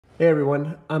Hey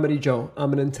everyone, I'm Eddie Joe.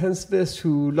 I'm an intensivist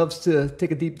who loves to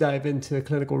take a deep dive into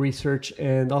clinical research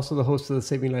and also the host of the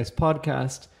Saving Lives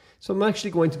podcast. So I'm actually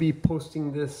going to be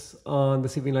posting this on the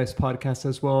Saving Lives podcast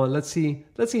as well. And let's see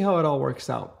how it all works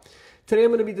out. Today I'm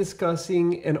going to be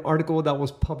discussing an article that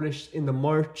was published in the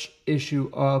March issue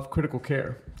of Critical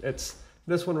Care. It's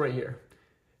this one right here.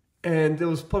 And it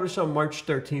was published on March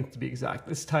 13th to be exact.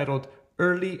 It's titled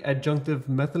Early Adjunctive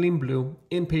Methylene Blue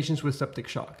in Patients with Septic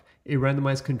Shock, a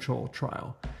randomized control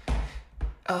trial.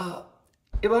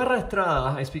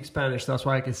 Ibarra-Estrada, I speak Spanish, that's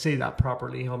why I can say that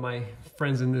properly. All my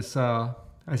friends in this, I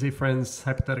say friends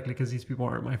hypothetically because these people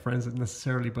aren't my friends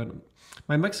necessarily, but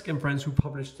my Mexican friends who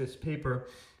published this paper,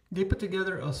 they put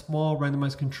together a small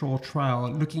randomized control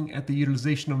trial looking at the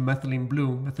utilization of methylene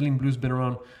blue. Methylene blue has been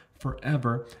around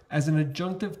forever as an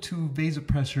adjunctive to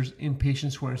vasopressors in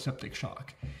patients who are in septic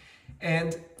shock.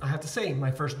 And I have to say, my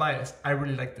first bias, I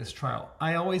really like this trial.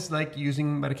 I always like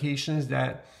using medications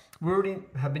that we already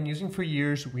have been using for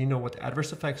years. We know what the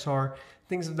adverse effects are,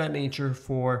 things of that nature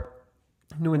for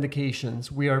new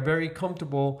indications. We are very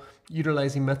comfortable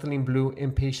utilizing methylene blue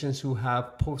in patients who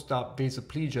have post-op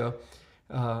vasoplegia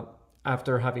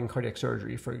after having cardiac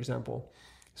surgery, for example.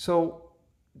 So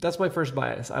that's my first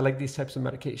bias. I like these types of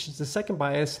medications. The second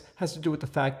bias has to do with the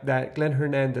fact that Glenn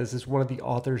Hernandez is one of the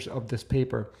authors of this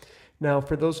paper. Now,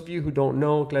 for those of you who don't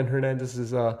know, Glenn Hernandez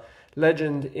is a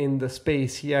legend in the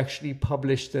space. He actually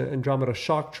published the Andromeda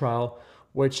Shock trial,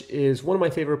 which is one of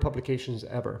my favorite publications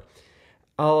ever.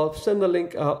 I'll send a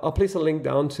link, I'll place a link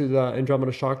down to the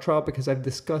Andromeda Shock trial because I've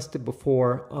discussed it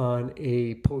before on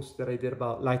a post that I did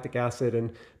about lactic acid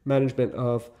and management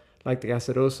of lactic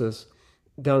acidosis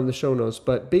down in the show notes.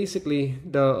 But basically,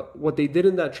 what they did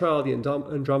in that trial, the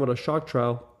Andromeda Shock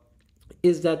trial,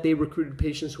 is that they recruited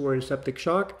patients who were in septic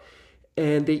shock,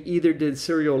 and they either did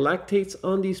serial lactates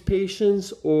on these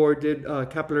patients or did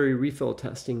capillary refill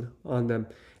testing on them,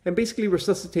 and basically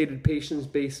resuscitated patients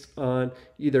based on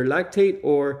either lactate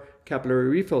or capillary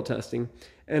refill testing.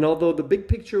 And although the big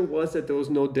picture was that there was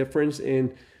no difference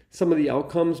in some of the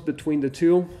outcomes between the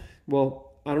two,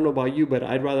 well, I don't know about you, but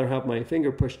I'd rather have my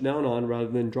finger pushed down on rather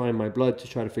than drawing my blood to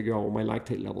try to figure out what my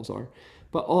lactate levels are.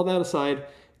 But all that aside,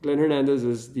 Glenn Hernandez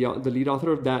is the lead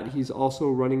author of that. He's also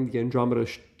running the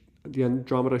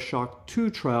Andromeda Shock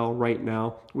 2 trial right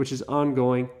now, which is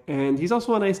ongoing, and he's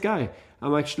also a nice guy.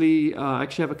 I'm actually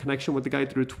have a connection with the guy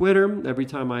through Twitter. Every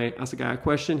time I ask a guy a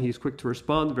question, he's quick to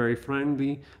respond, very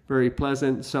friendly, very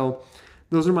pleasant. So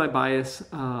those are my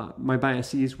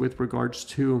biases with regards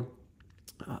to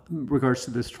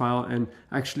this trial and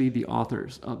actually the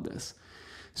authors of this.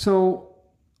 So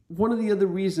one of the other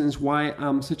reasons why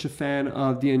I'm such a fan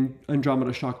of the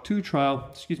Andromeda Shock 2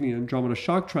 trial, Andromeda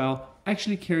Shock trial,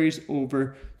 actually carries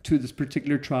over to this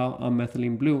particular trial on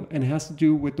methylene blue, and it has to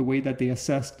do with the way that they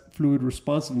assessed fluid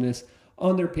responsiveness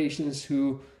on their patients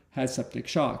who had septic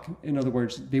shock. In other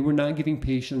words, they were not giving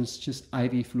patients just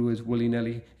IV fluids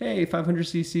willy-nilly. Hey, 500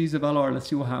 cc's of LR, let's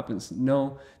see what happens.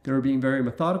 No, they were being very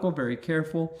methodical, very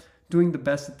careful, doing the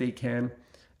best that they can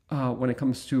when it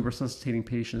comes to resuscitating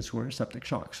patients who are in septic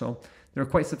shock. So they're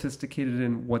quite sophisticated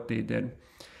in what they did.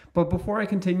 But before I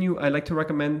continue, I'd like to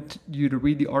recommend you to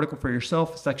read the article for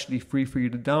yourself. It's actually free for you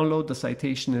to download. The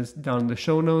citation is down in the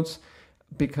show notes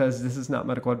because this is not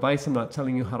medical advice. I'm not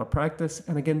telling you how to practice.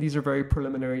 And again, these are very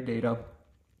preliminary data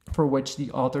for which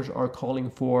the authors are calling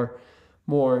for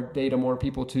more data, more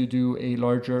people to do a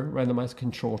larger randomized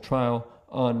control trial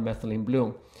on methylene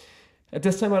blue. At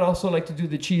this time, I'd also like to do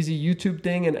the cheesy YouTube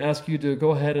thing and ask you to go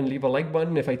ahead and leave a like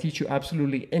button if I teach you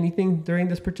absolutely anything during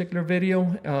this particular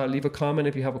video. Leave a comment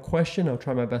if you have a question. I'll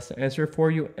try my best to answer it for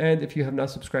you. And if you have not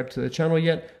subscribed to the channel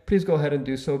yet, please go ahead and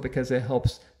do so because it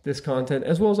helps this content,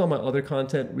 as well as all my other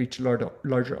content, reach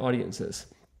larger audiences.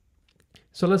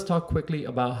 So let's talk quickly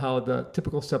about how the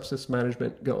typical sepsis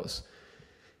management goes.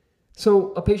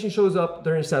 So a patient shows up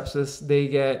during sepsis, they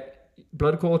get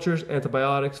blood cultures,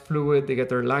 antibiotics, fluid, they get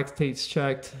their lactates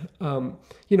checked,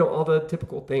 all the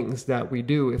typical things that we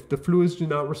do. If the fluids do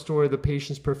not restore the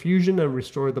patient's perfusion and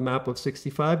restore the MAP of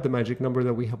 65, the magic number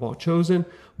that we have all chosen,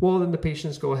 well, then the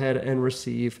patients go ahead and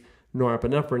receive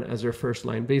norepinephrine as their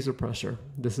first-line vasopressor.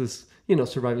 This is,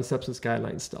 surviving sepsis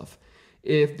guideline stuff.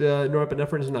 If the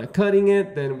norepinephrine is not cutting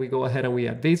it, then we go ahead and we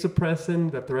add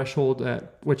vasopressin. The threshold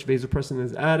at which vasopressin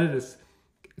is added is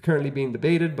currently being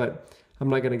debated, but I'm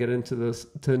not going to get into this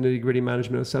to nitty-gritty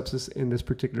management of sepsis in this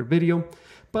particular video,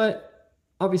 but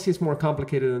obviously it's more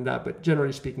complicated than that. But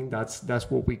generally speaking, that's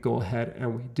what we go ahead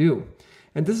and we do.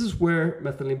 And this is where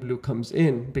methylene blue comes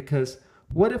in, because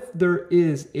what if there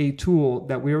is a tool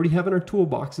that we already have in our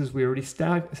toolboxes? We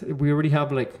already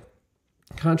have like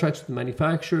contracts with the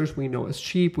manufacturers. We know it's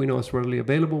cheap. We know it's readily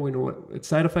available. We know what its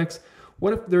side effects.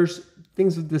 What if there's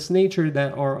things of this nature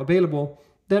that are available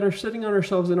that are sitting on our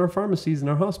shelves in our pharmacies and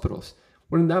our hospitals?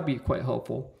 Wouldn't that be quite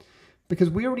helpful? Because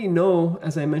we already know,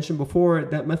 as I mentioned before,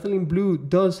 that methylene blue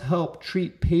does help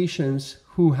treat patients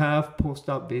who have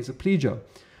post-op vasoplegia.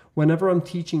 Whenever I'm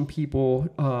teaching people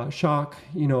shock,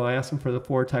 I ask them for the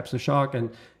 4 types of shock, and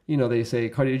they say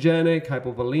cardiogenic,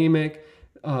 hypovolemic,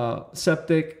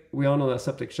 septic. We all know that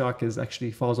septic shock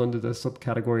actually falls under the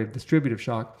subcategory of distributive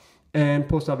shock, and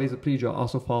post-op vasoplegia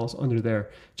also falls under there.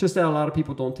 Just that a lot of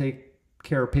people don't take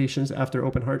care of patients after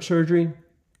open heart surgery,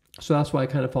 so that's why it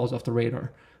kind of falls off the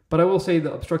radar. But I will say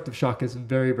the obstructive shock is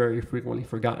very, very frequently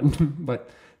forgotten, but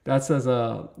that's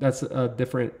a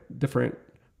different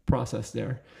process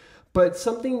there. But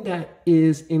something that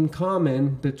is in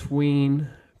common between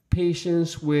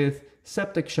patients with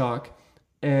septic shock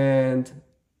and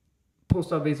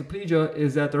post-op vasoplegia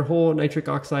is that their whole nitric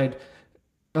oxide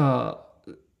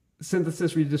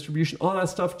synthesis, redistribution, all that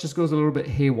stuff just goes a little bit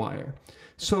haywire.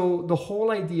 So the whole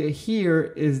idea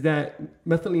here is that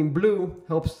methylene blue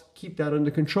helps keep that under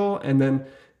control and then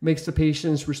makes the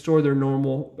patients restore their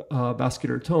normal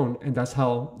vascular tone, and that's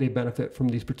how they benefit from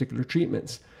these particular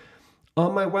treatments.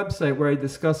 On my website where I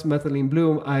discuss methylene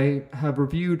blue, I have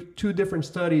reviewed 2 different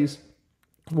studies,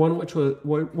 one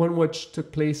which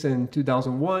took place in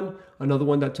 2001, another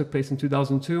one that took place in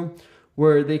 2002,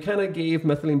 where they kind of gave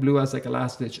methylene blue as like a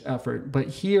last-ditch effort. But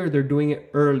here they're doing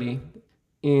it early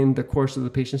in the course of the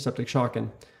patient's septic shock.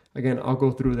 And again, I'll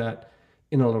go through that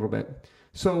in a little bit.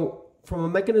 So from a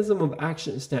mechanism of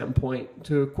action standpoint,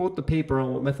 to quote the paper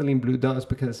on what methylene blue does,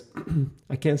 because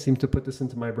I can't seem to put this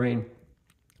into my brain,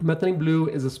 methylene blue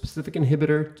is a specific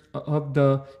inhibitor of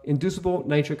the inducible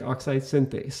nitric oxide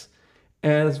synthase,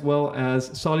 as well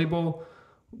as soluble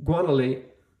guanylate.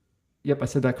 Yep, I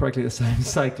said that correctly this time,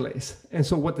 cyclase. And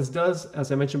so what this does,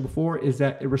 as I mentioned before, is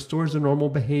that it restores the normal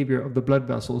behavior of the blood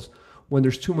vessels when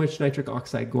there's too much nitric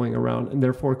oxide going around, and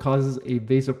therefore causes a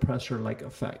vasopressor-like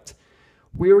effect.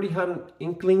 We already had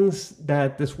inklings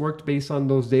that this worked based on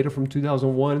those data from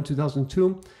 2001 and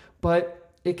 2002,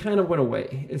 but it kind of went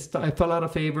away. It fell out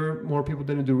of favor. More people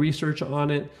didn't do research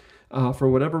on it for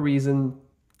whatever reason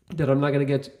that I'm not going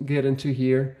to get into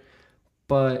here.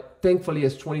 But thankfully,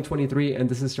 it's 2023, and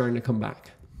this is starting to come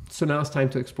back. So now it's time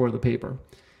to explore the paper.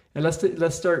 And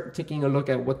let's start taking a look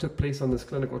at what took place on this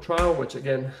clinical trial, which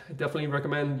again, I definitely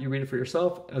recommend you read it for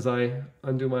yourself as I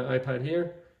undo my iPad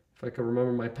here. If I can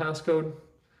remember my passcode.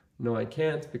 No, I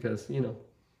can't because,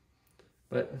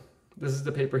 but this is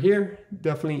the paper here.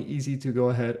 Definitely easy to go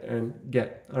ahead and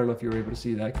get. I don't know if you were able to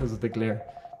see that because of the glare.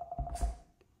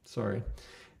 Sorry.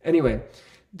 Anyway,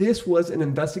 this was an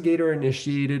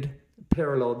investigator-initiated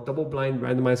parallel double-blind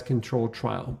randomized controlled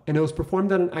trial, and it was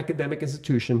performed at an academic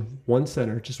institution,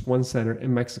 just one center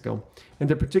in Mexico, and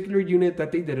the particular unit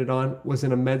that they did it on was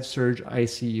in a med-surg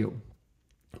ICU.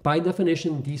 By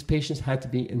definition, these patients had to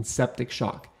be in septic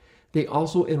shock. They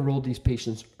also enrolled these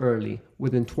patients early,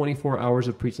 within 24 hours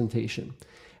of presentation.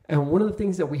 And one of the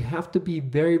things that we have to be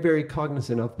very, very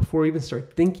cognizant of before we even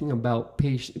start thinking about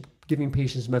giving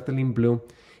patients methylene blue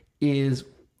is,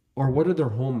 or what are their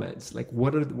home meds? Like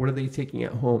what are they taking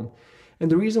at home? And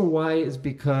the reason why is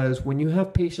because when you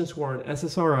have patients who are on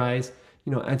SSRIs,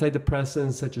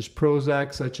 antidepressants such as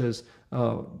Prozac, such as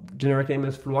generic name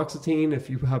is fluoxetine, if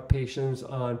you have patients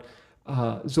on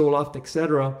Zoloft,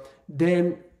 etc.,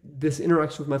 then this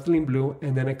interacts with methylene blue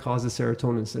and then it causes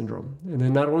serotonin syndrome. And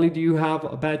then not only do you have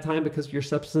a bad time because of your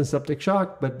sepsis and septic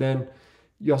shock, but then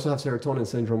you also have serotonin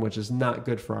syndrome, which is not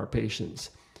good for our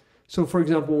patients. So for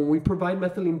example, when we provide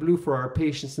methylene blue for our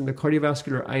patients in the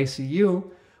cardiovascular ICU,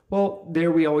 well,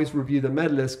 there we always review the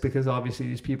med list because obviously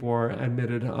these people are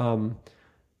admitted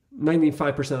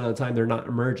 95% of the time they're not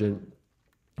emergent.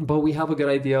 But we have a good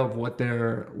idea of what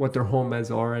their home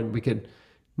meds are, and we could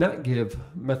not give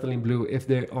methylene blue if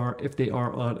they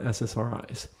are on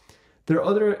SSRIs. There are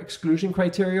other exclusion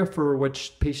criteria for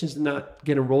which patients did not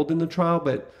get enrolled in the trial,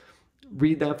 but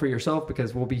read that for yourself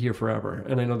because we'll be here forever.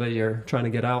 And I know that you're trying to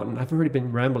get out, and I've already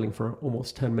been rambling for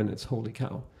almost 10 minutes. Holy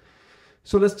cow.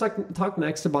 So let's talk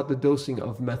next about the dosing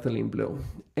of methylene blue.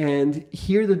 And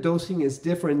here the dosing is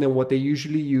different than what they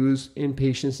usually use in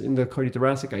patients in the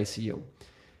cardiothoracic ICU.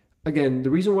 Again, the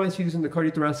reason why it's used in the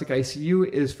cardiothoracic ICU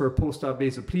is for post-op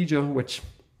vasoplegia, which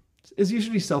is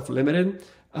usually self-limited,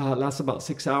 lasts about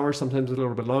 6 hours, sometimes a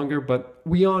little bit longer, but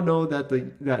we all know that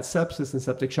that sepsis and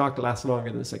septic shock lasts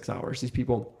longer than 6 hours. These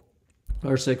people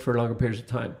are sick for longer periods of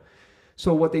time.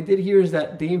 So what they did here is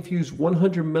that they infused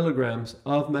 100 milligrams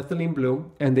of methylene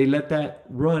blue and they let that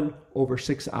run over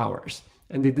 6 hours.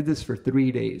 And they did this for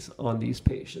 3 days on these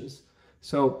patients.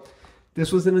 So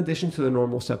this was in addition to the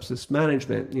normal sepsis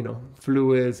management,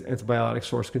 fluids, antibiotic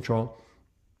source control,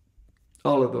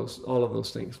 all of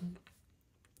those things.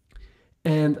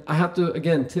 And I have to,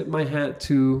 again, tip my hat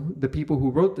to the people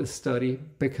who wrote this study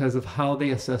because of how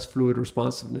they assessed fluid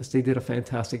responsiveness. They did a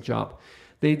fantastic job.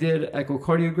 They did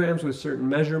echocardiograms with certain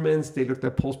measurements. They looked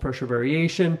at pulse pressure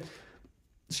variation,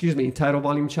 tidal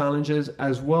volume challenges,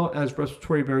 as well as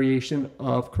respiratory variation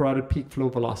of carotid peak flow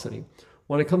velocity.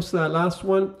 When it comes to that last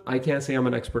one, I can't say I'm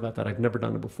an expert at that. I've never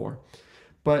done it before.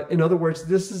 But in other words,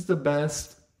 this is the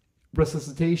best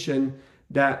resuscitation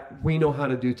that we know how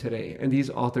to do today. And these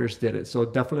authors did it. So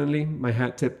definitely my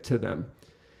hat tip to them.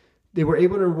 They were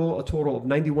able to enroll a total of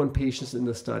 91 patients in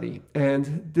the study.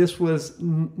 And this was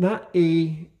not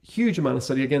a huge amount of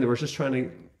study. Again, they were just trying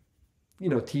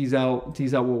to, tease out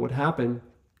what would happen.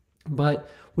 But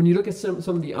when you look at some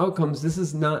of the outcomes, this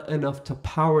is not enough to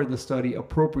power the study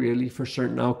appropriately for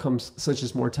certain outcomes such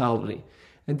as mortality.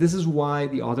 And this is why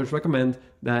the authors recommend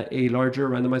that a larger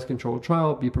randomized controlled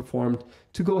trial be performed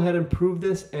to go ahead and prove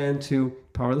this and to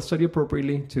power the study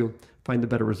appropriately to find a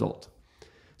better result.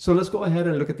 So let's go ahead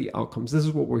and look at the outcomes. This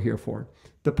is what we're here for.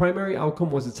 The primary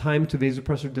outcome was the time to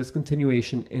vasopressor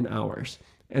discontinuation in hours.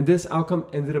 And this outcome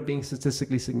ended up being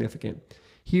statistically significant.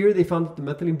 Here they found that the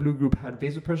methylene blue group had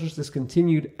vasopressors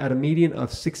discontinued at a median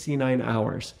of 69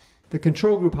 hours. The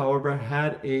control group, however,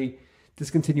 had a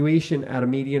discontinuation at a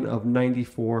median of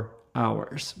 94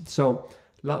 hours. So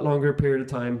a lot longer period of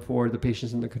time for the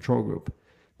patients in the control group.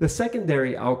 The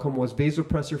secondary outcome was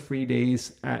vasopressor-free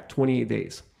days at 28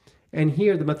 days. And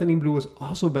here the methylene blue was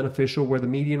also beneficial where the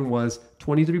median was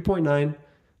 23.9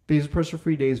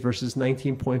 vasopressor-free days versus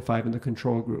 19.5 in the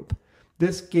control group.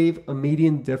 This gave a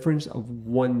median difference of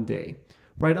 1 day.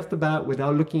 Right off the bat,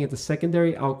 without looking at the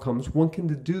secondary outcomes, one can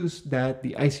deduce that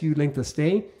the ICU length of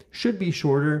stay should be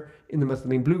shorter in the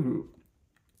methylene blue group.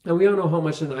 And we all know how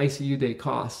much an ICU day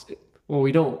costs. Well,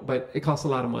 we don't, but it costs a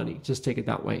lot of money. Just take it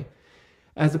that way.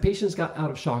 As the patients got out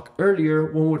of shock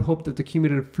earlier, one would hope that the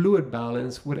cumulative fluid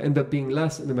balance would end up being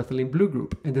less in the methylene blue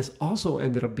group. And this also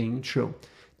ended up being true.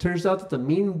 Turns out that the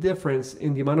mean difference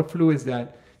in the amount of fluids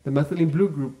that the methylene blue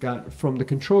group got from the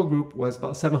control group was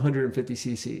about 750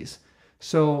 cc's.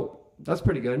 So that's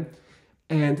pretty good.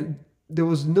 And there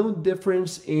was no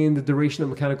difference in the duration of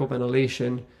mechanical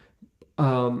ventilation,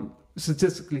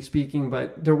 statistically speaking,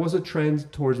 but there was a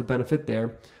trend towards a benefit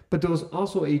there. But there was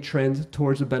also a trend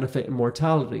towards a benefit in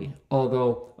mortality.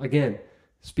 Although, again,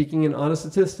 speaking in honest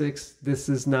statistics, this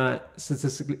is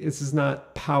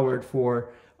not powered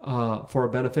for a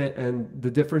benefit, and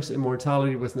the difference in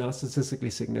mortality was not statistically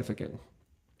significant.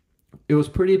 It was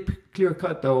pretty clear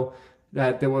cut, though,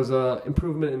 that there was an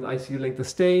improvement in the ICU length of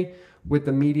stay, with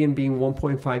the median being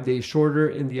 1.5 days shorter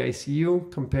in the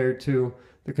ICU compared to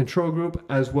the control group,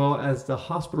 as well as the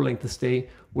hospital length of stay,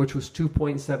 which was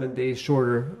 2.7 days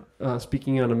shorter,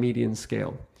 speaking on a median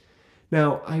scale.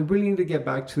 Now, I really need to get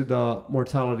back to the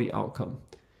mortality outcome.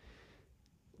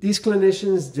 These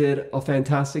clinicians did a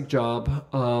fantastic job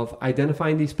of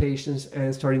identifying these patients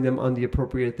and starting them on the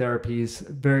appropriate therapies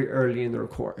very early in their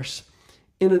course.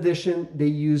 In addition, they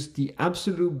used the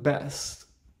absolute best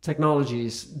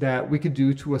technologies that we could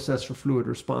do to assess for fluid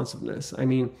responsiveness. I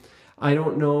mean, I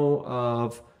don't know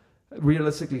of,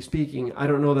 realistically speaking, I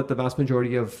don't know that the vast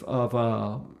majority of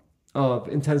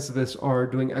intensivists are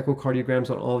doing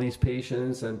echocardiograms on all these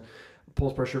patients and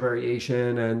pulse pressure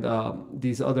variation and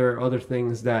these other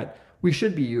things that we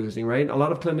should be using, right? A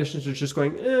lot of clinicians are just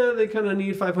going, they kind of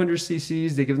need 500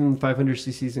 cc's. They give them 500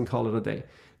 cc's and call it a day.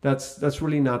 That's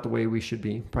really not the way we should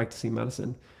be practicing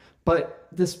medicine. But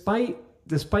despite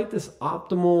this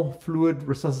optimal fluid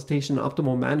resuscitation,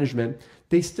 optimal management,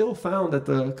 they still found that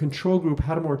the control group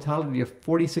had a mortality of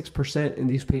 46% in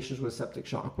these patients with septic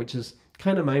shock, which is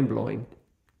kind of mind-blowing.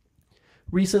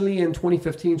 Recently, in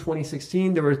 2015,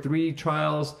 2016, there were 3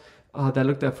 trials that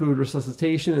looked at fluid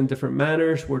resuscitation in different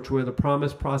manners, which were the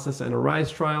PROMISE, PROCESS, and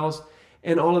ARISE trials.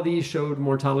 And all of these showed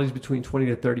mortalities between 20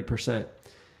 to 30%.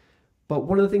 But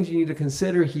one of the things you need to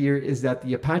consider here is that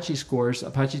the Apache scores,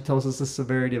 Apache tells us the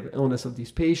severity of illness of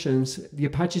these patients, the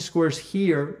Apache scores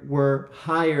here were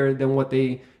higher than what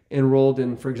they enrolled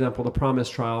in, for example, the PROMISE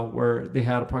trial, where they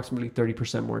had approximately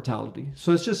 30% mortality.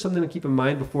 So it's just something to keep in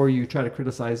mind before you try to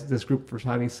criticize this group for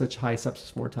having such high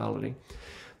sepsis mortality.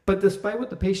 But despite what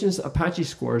the patient's Apache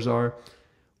scores are,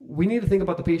 we need to think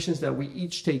about the patients that we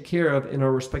each take care of in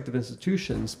our respective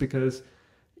institutions, because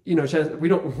I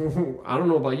don't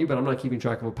know about you, but I'm not keeping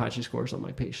track of Apache scores on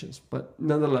my patients. But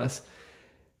nonetheless,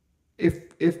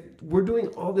 if we're doing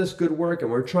all this good work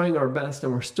and we're trying our best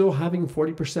and we're still having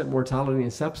 40% mortality in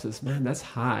sepsis, man, that's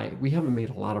high. We haven't made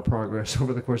a lot of progress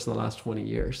over the course of the last 20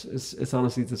 years. It's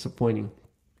honestly disappointing.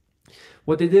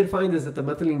 What they did find is that the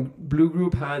methylene blue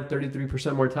group had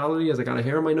 33% mortality, as I got a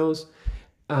hair on my nose,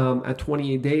 at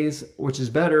 28 days, which is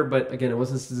better, but again, it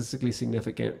wasn't statistically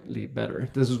significantly better.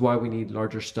 This is why we need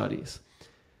larger studies.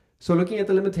 So looking at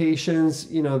the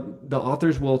limitations, you know, the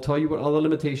authors will tell you what all the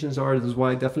limitations are. This is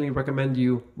why I definitely recommend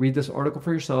you read this article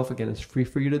for yourself. Again, it's free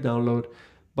for you to download,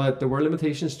 but there were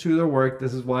limitations to their work.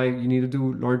 This is why you need to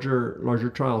do larger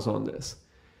trials on this.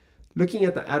 Looking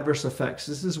at the adverse effects,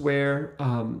 this is where,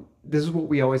 this is what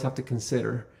we always have to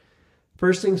consider.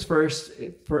 First things first,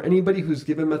 for anybody who's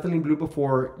given methylene blue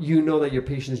before, you know that your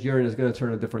patient's urine is going to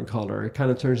turn a different color. It kind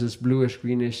of turns this bluish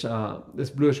greenish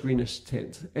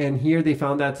tint. And here they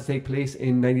found that to take place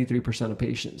in 93% of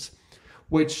patients.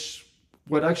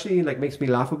 What actually like makes me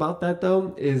laugh about that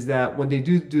though is that when they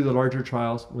do the larger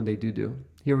trials,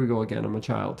 here we go again, I'm a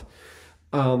child.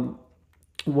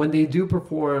 When they do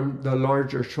perform the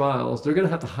larger trials, they're going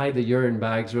to have to hide the urine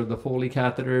bags or the Foley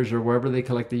catheters or wherever they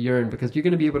collect the urine, because you're going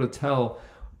to be able to tell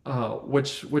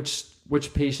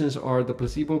which patients are the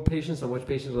placebo patients and which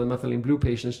patients are the methylene blue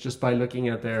patients just by looking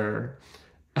at their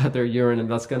urine,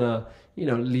 and that's going to, you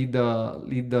know, lead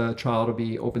the trial to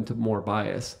be open to more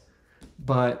bias.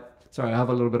 But sorry, I have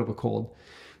a little bit of a cold.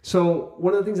 So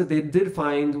one of the things that they did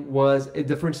find was a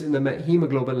difference in the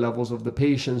hemoglobin levels of the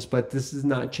patients, but this does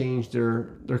not change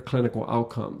their clinical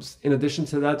outcomes. In addition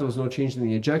to that, there was no change in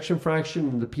the ejection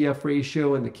fraction, the PF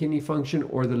ratio, and the kidney function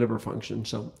or the liver function.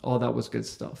 So all that was good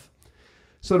stuff.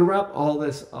 So to wrap all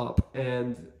this up,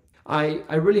 and I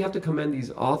really have to commend these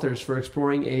authors for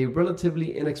exploring a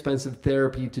relatively inexpensive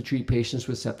therapy to treat patients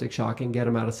with septic shock and get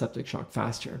them out of septic shock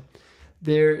faster.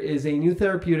 There is a new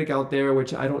therapeutic out there,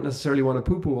 which I don't necessarily want to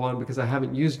poo-poo on because I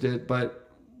haven't used it, but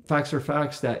facts are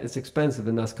facts that it's expensive,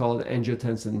 and that's called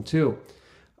angiotensin II.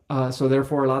 So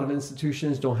therefore, a lot of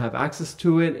institutions don't have access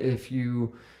to it. If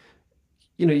you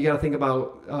got to think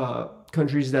about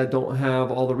countries that don't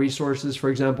have all the resources, for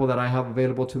example, that I have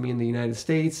available to me in the United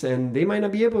States, and they might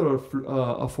not be able to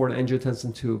afford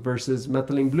angiotensin II versus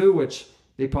methylene blue, which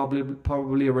they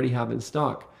probably already have in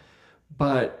stock.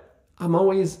 But I'm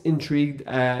always intrigued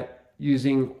at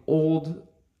using old,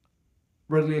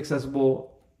 readily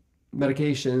accessible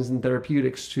medications and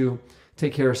therapeutics to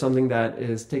take care of something that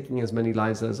is taking as many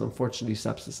lives as unfortunately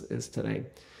sepsis is today.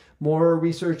 More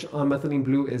research on methylene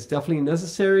blue is definitely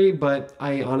necessary, but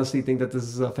I honestly think that this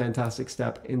is a fantastic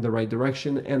step in the right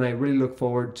direction, and I really look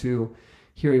forward to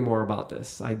hearing more about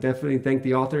this. I definitely thank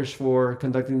the authors for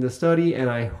conducting the study, and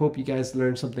I hope you guys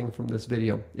learned something from this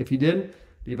video. If you did,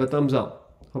 leave a thumbs up.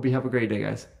 Hope you have a great day,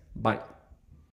 guys. Bye.